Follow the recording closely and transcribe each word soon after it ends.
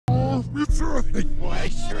My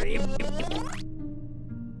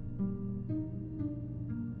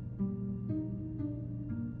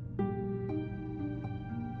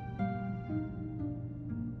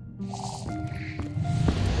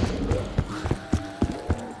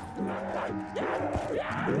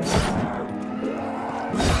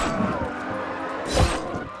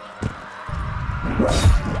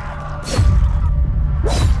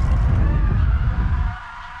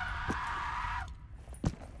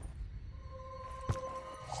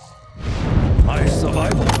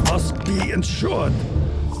survival must be ensured.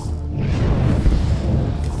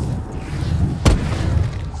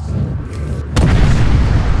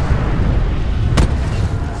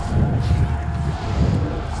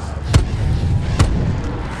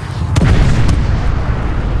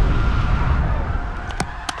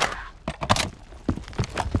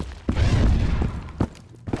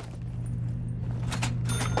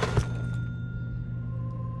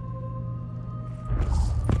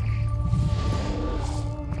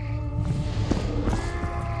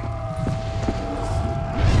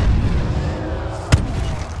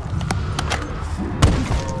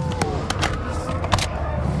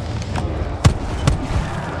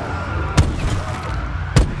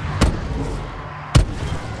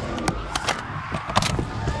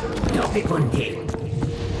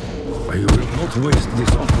 I will not waste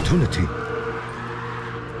this opportunity.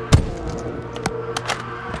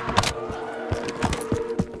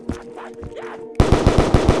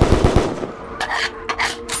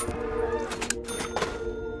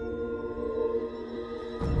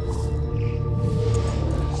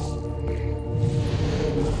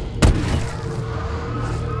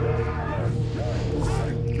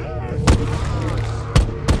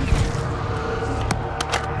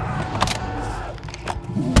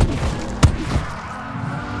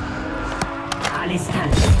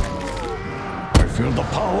 I feel the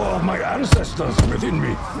power of my ancestors within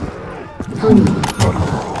me.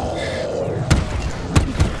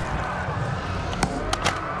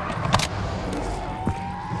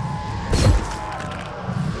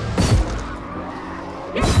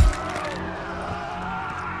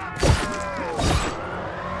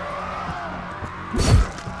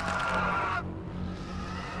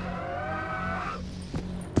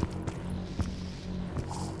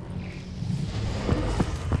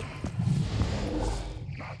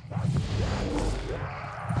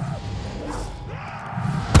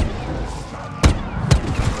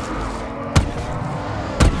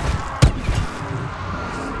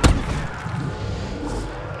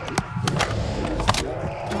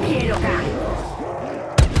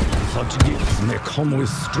 Such gifts may come with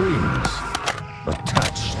strings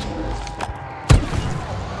attached.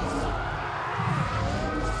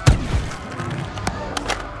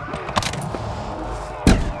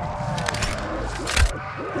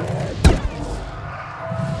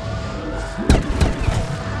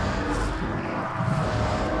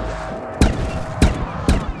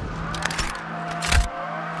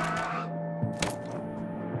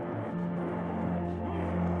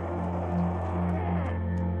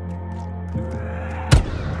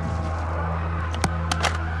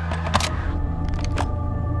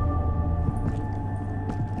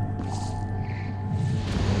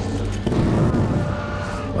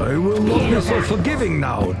 I will not be so forgiving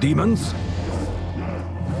now, demons.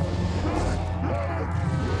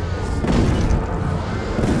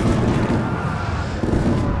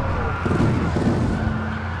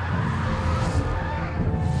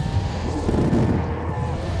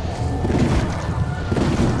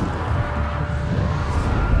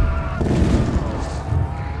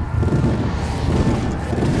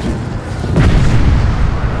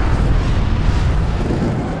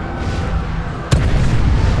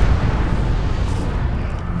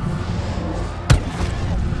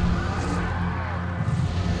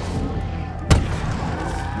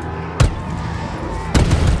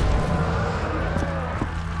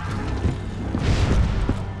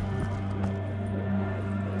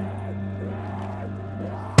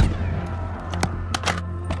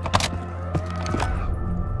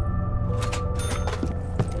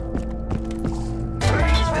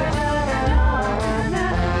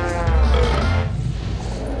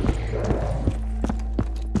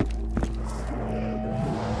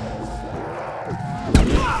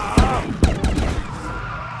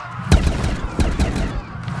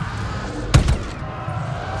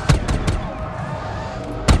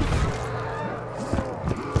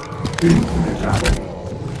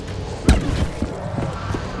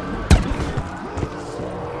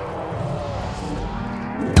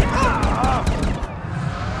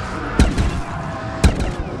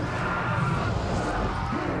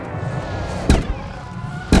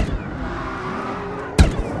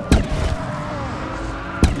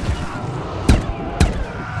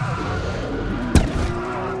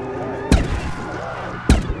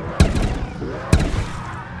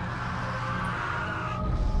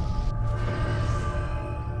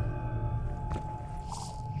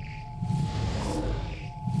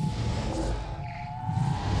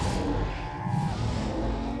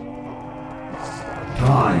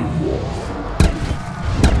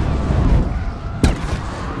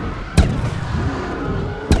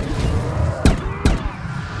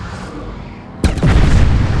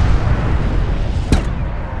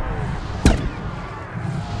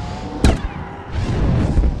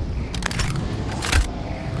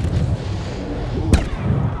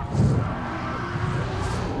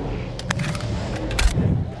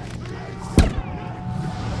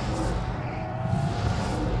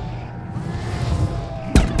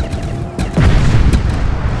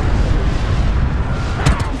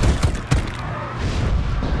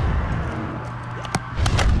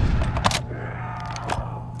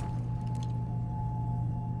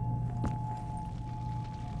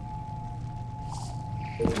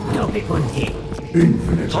 con te.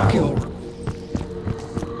 Infinite Takio.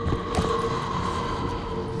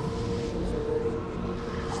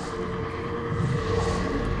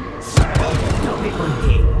 Dove con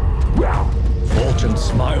te? Fortune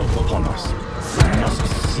smiles upon us. We must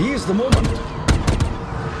seize the moment.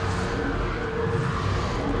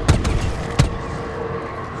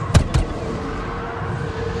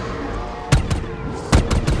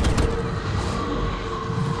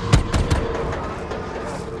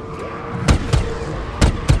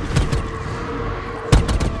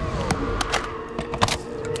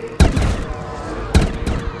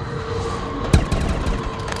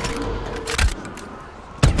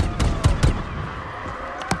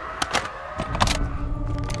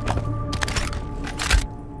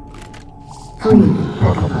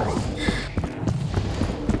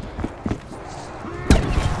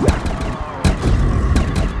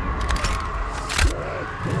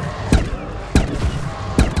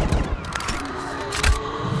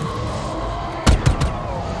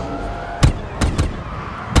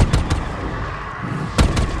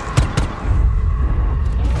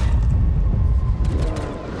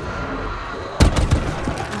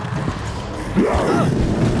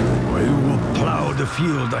 We will plow the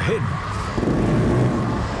field ahead.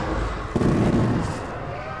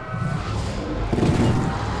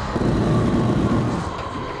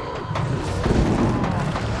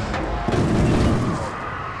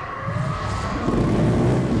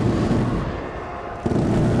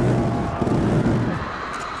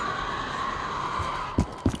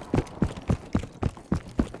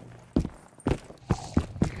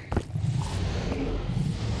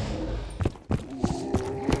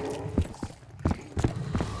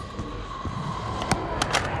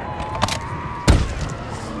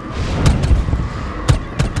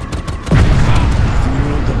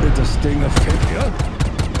 Sting of failure?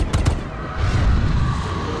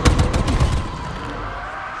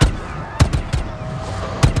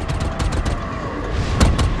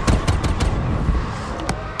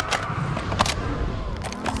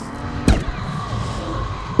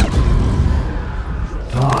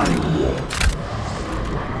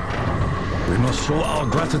 We must show our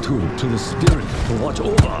gratitude to the spirit to watch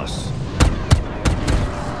over us.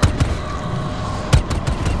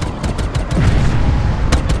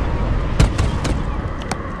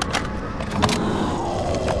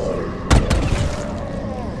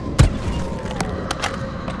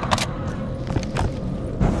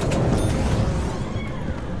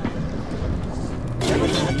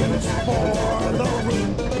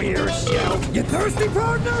 You thirsty,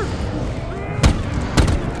 partner?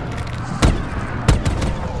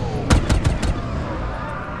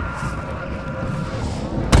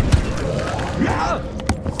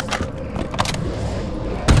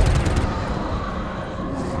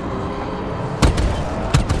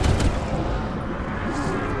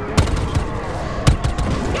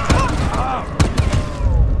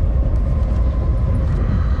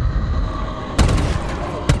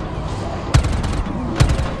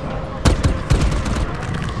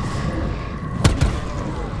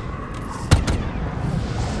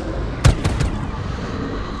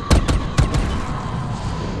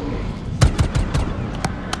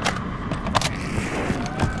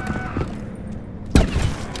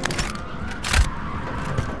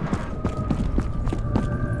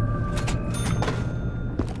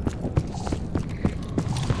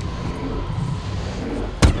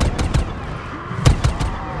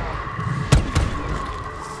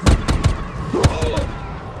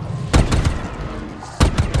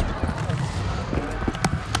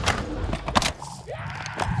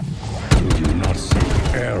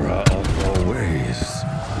 Error of your ways.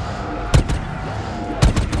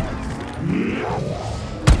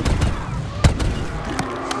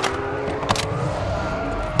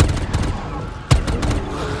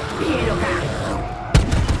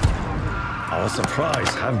 Our supplies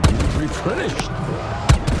have been replenished.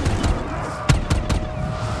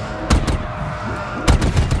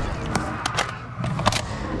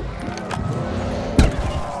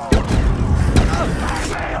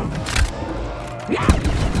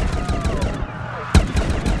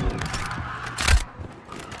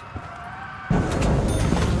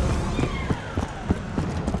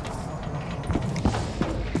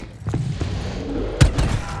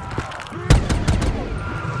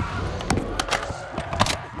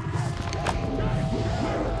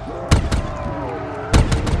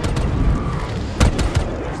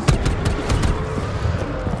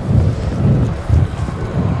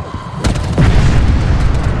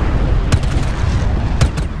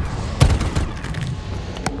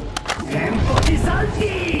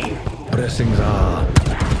 Blessings are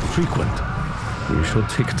frequent. We should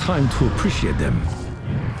take time to appreciate them.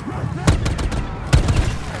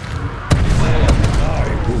 I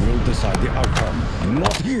who will decide the outcome,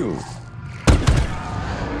 not you.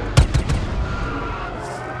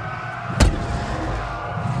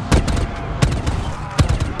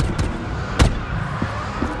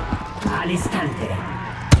 Al istante.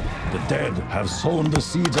 The dead have sown the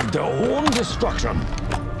seeds of their own destruction.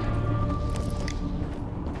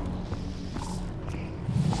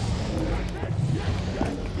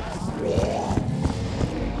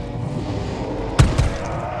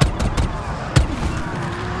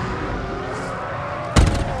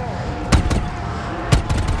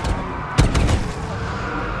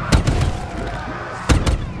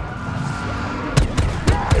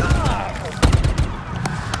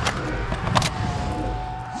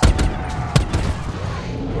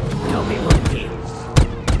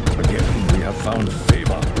 Found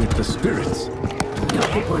favor with the spirits.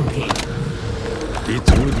 It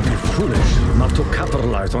would be foolish not to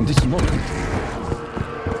capitalize on this moment.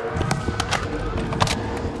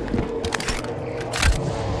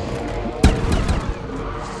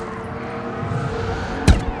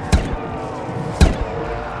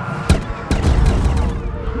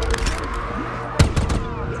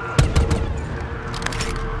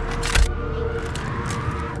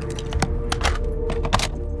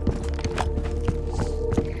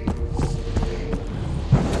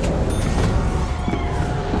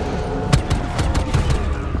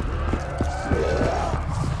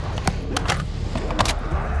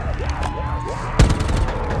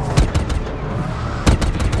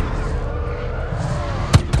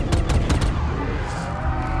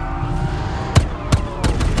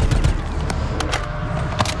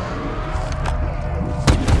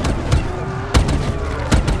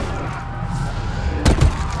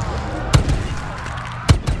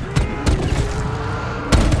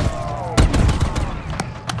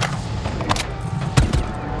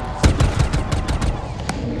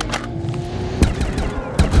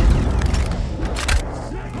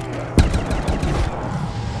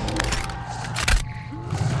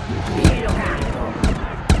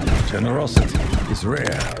 Generosity is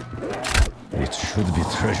rare. It should be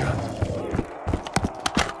treasured.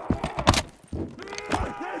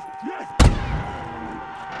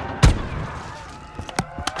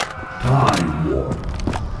 Time warp.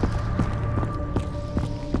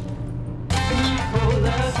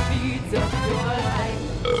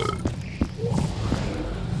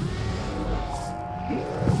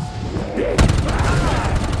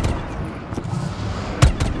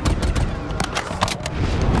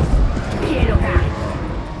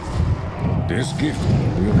 This gift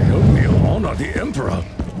will help me honor the Emperor.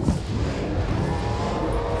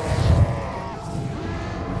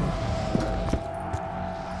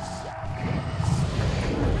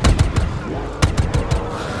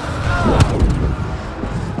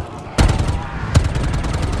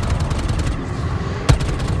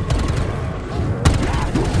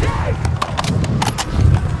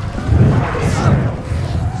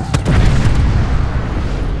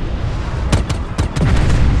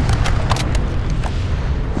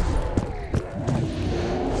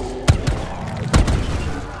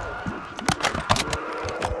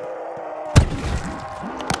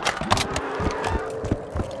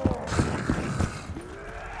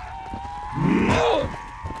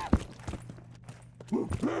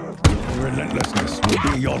 Relentlessness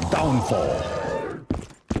will be your downfall.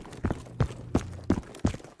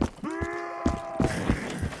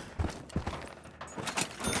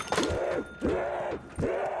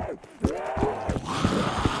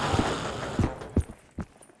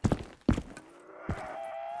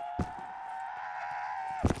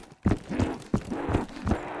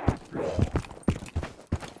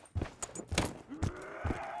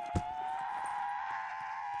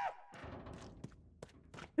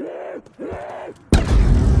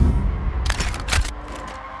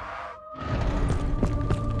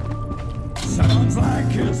 Sounds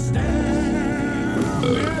like you're standing.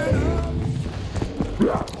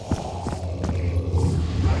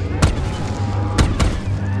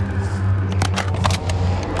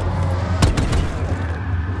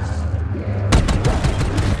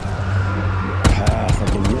 Path of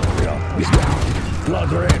the warrior is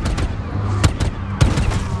blood red.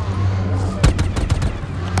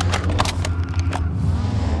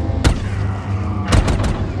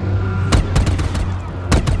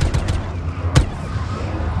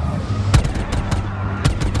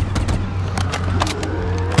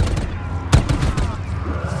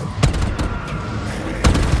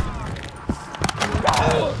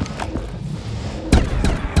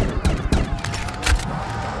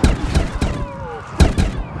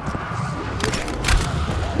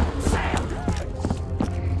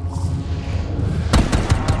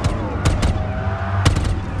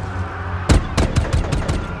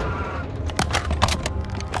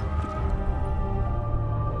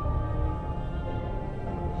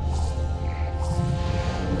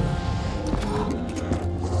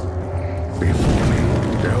 Before me,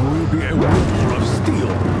 there will be a wall of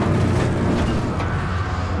steel.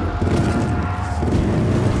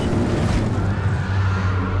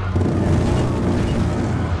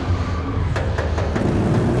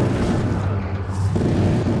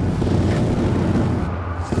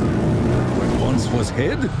 What once was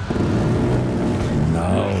head,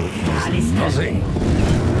 now is nothing.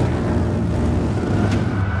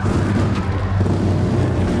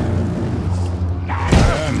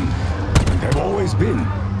 Have always been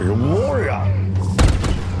a warrior.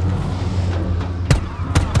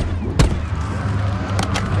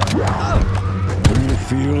 Do you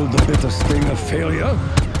feel the bitter sting of failure?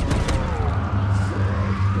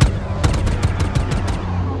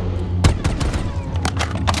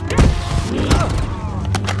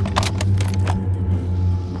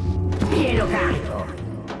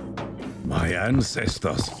 My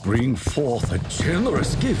ancestors bring forth a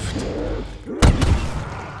generous gift.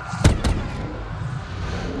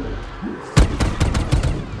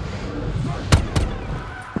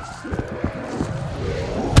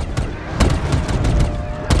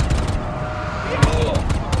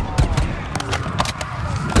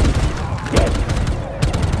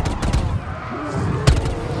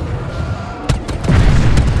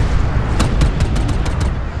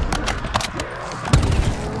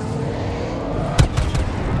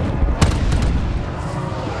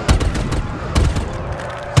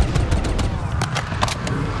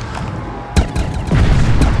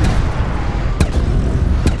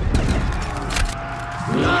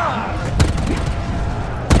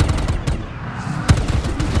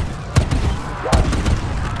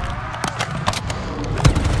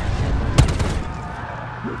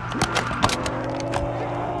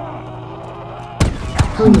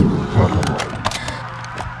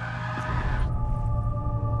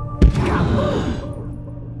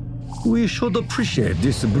 We should appreciate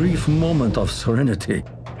this brief moment of serenity.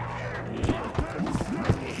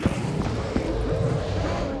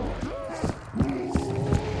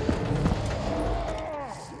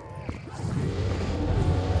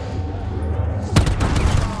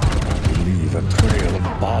 Leave a trail of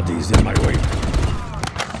bodies in my wake.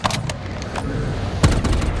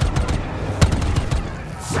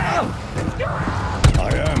 I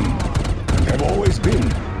am, and have always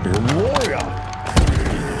been, a warrior.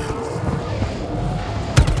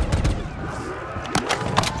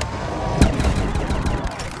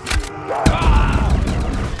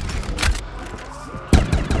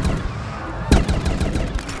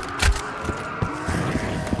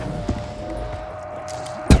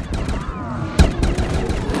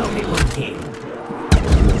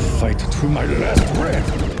 Fight through my last breath.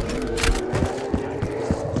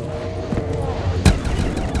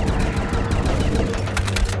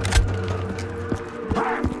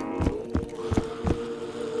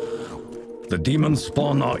 The demon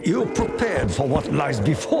spawn are ill-prepared for what lies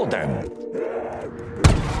before them.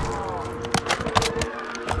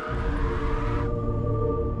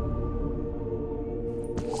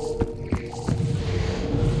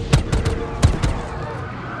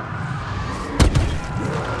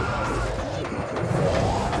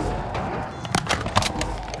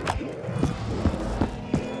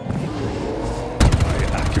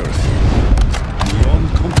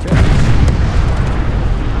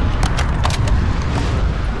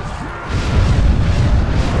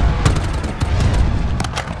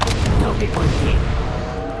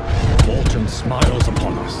 Fortune smiles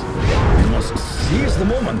upon us. We must seize the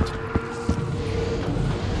moment.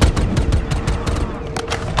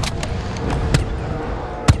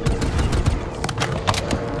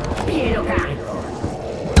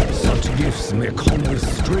 Such gifts may come with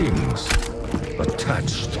strings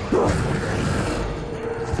attached.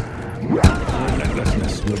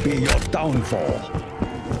 Relentlessness will be your downfall.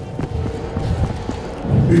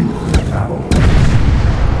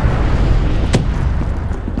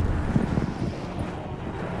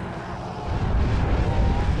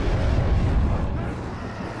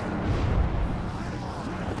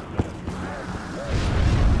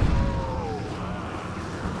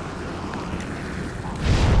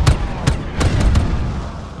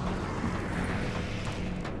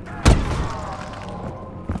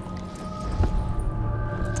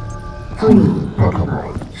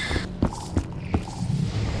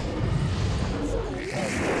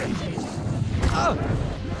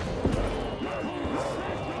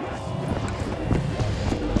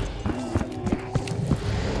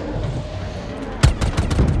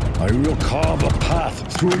 I will carve a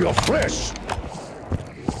path through your flesh.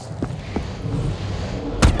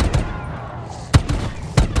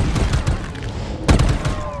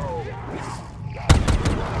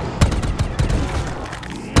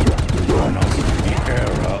 You are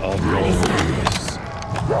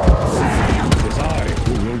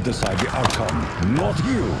Not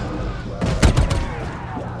you.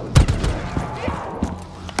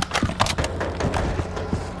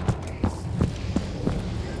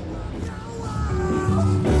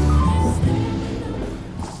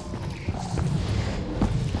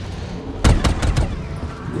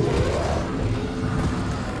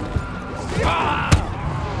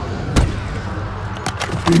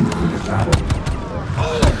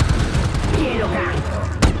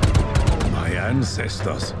 My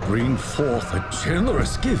ancestors bring forth a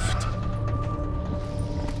generous gift.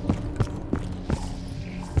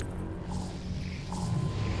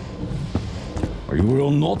 I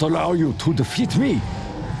will not allow you to defeat me.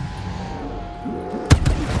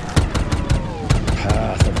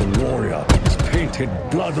 Path of the warrior is painted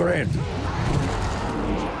blood red.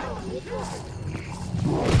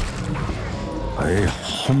 I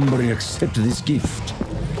humbly accept this gift.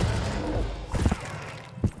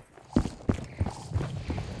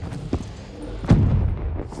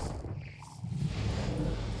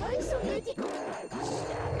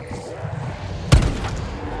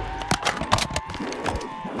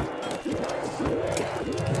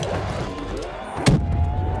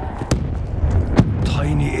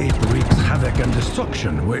 Tiny ape wreaks havoc and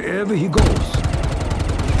destruction wherever he goes.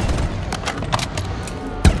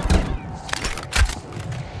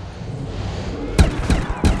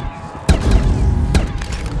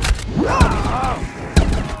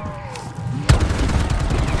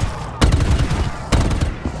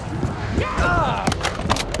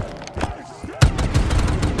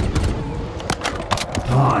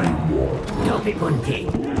 I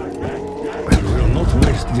will not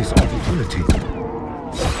waste this opportunity.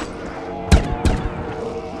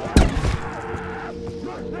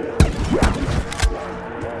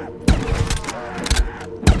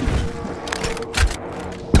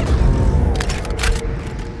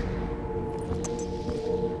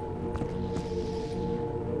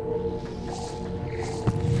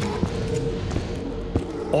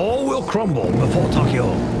 All will crumble before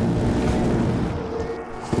Tokyo.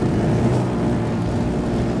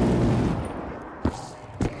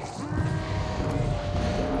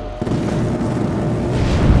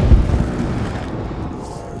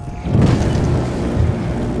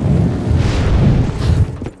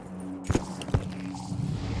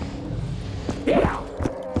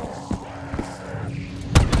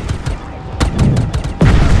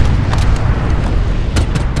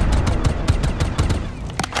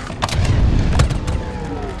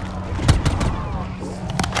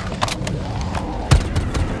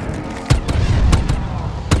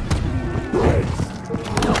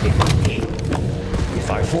 If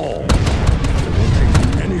I fall, it will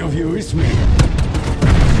take many of you with me.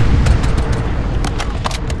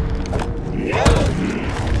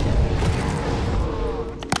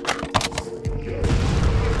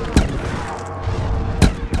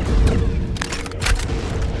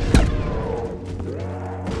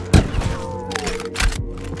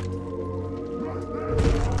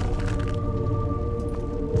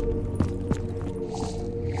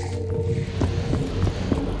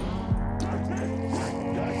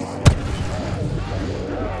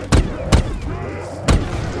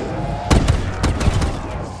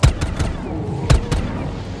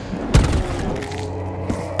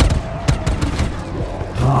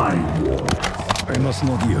 I must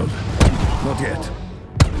not yield. Not yet.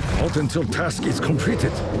 Not until task is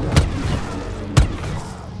completed.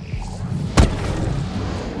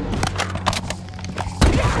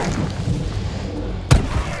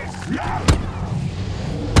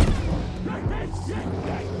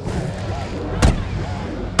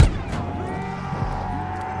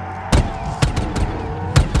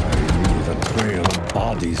 I leave a trail of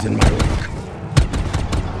bodies in my wake.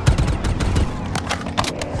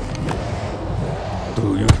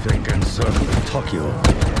 Do you think encircling Tokyo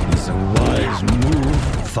is a wise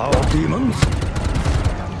move, foul demons?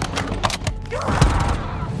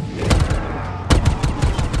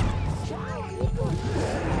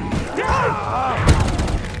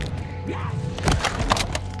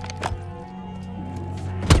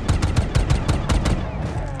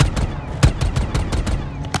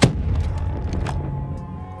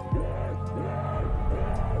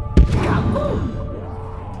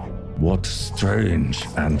 What strange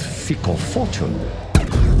and fickle fortune.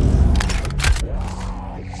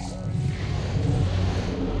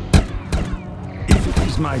 If it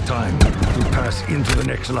is my time to pass into the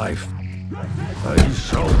next life, I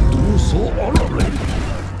shall do so honorably.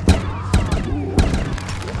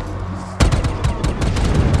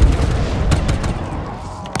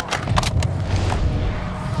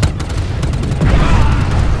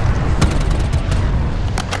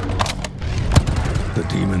 The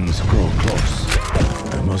demons grow close.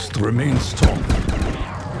 must remain strong.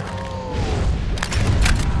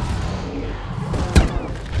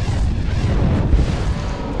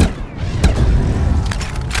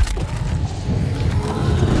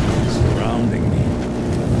 Surrounding me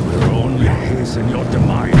will only hasten your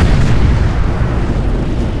demise.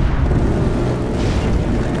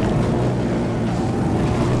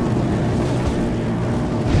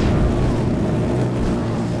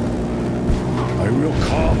 I will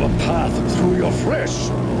carve a path through your flesh.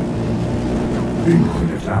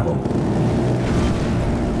 Infinite ammo.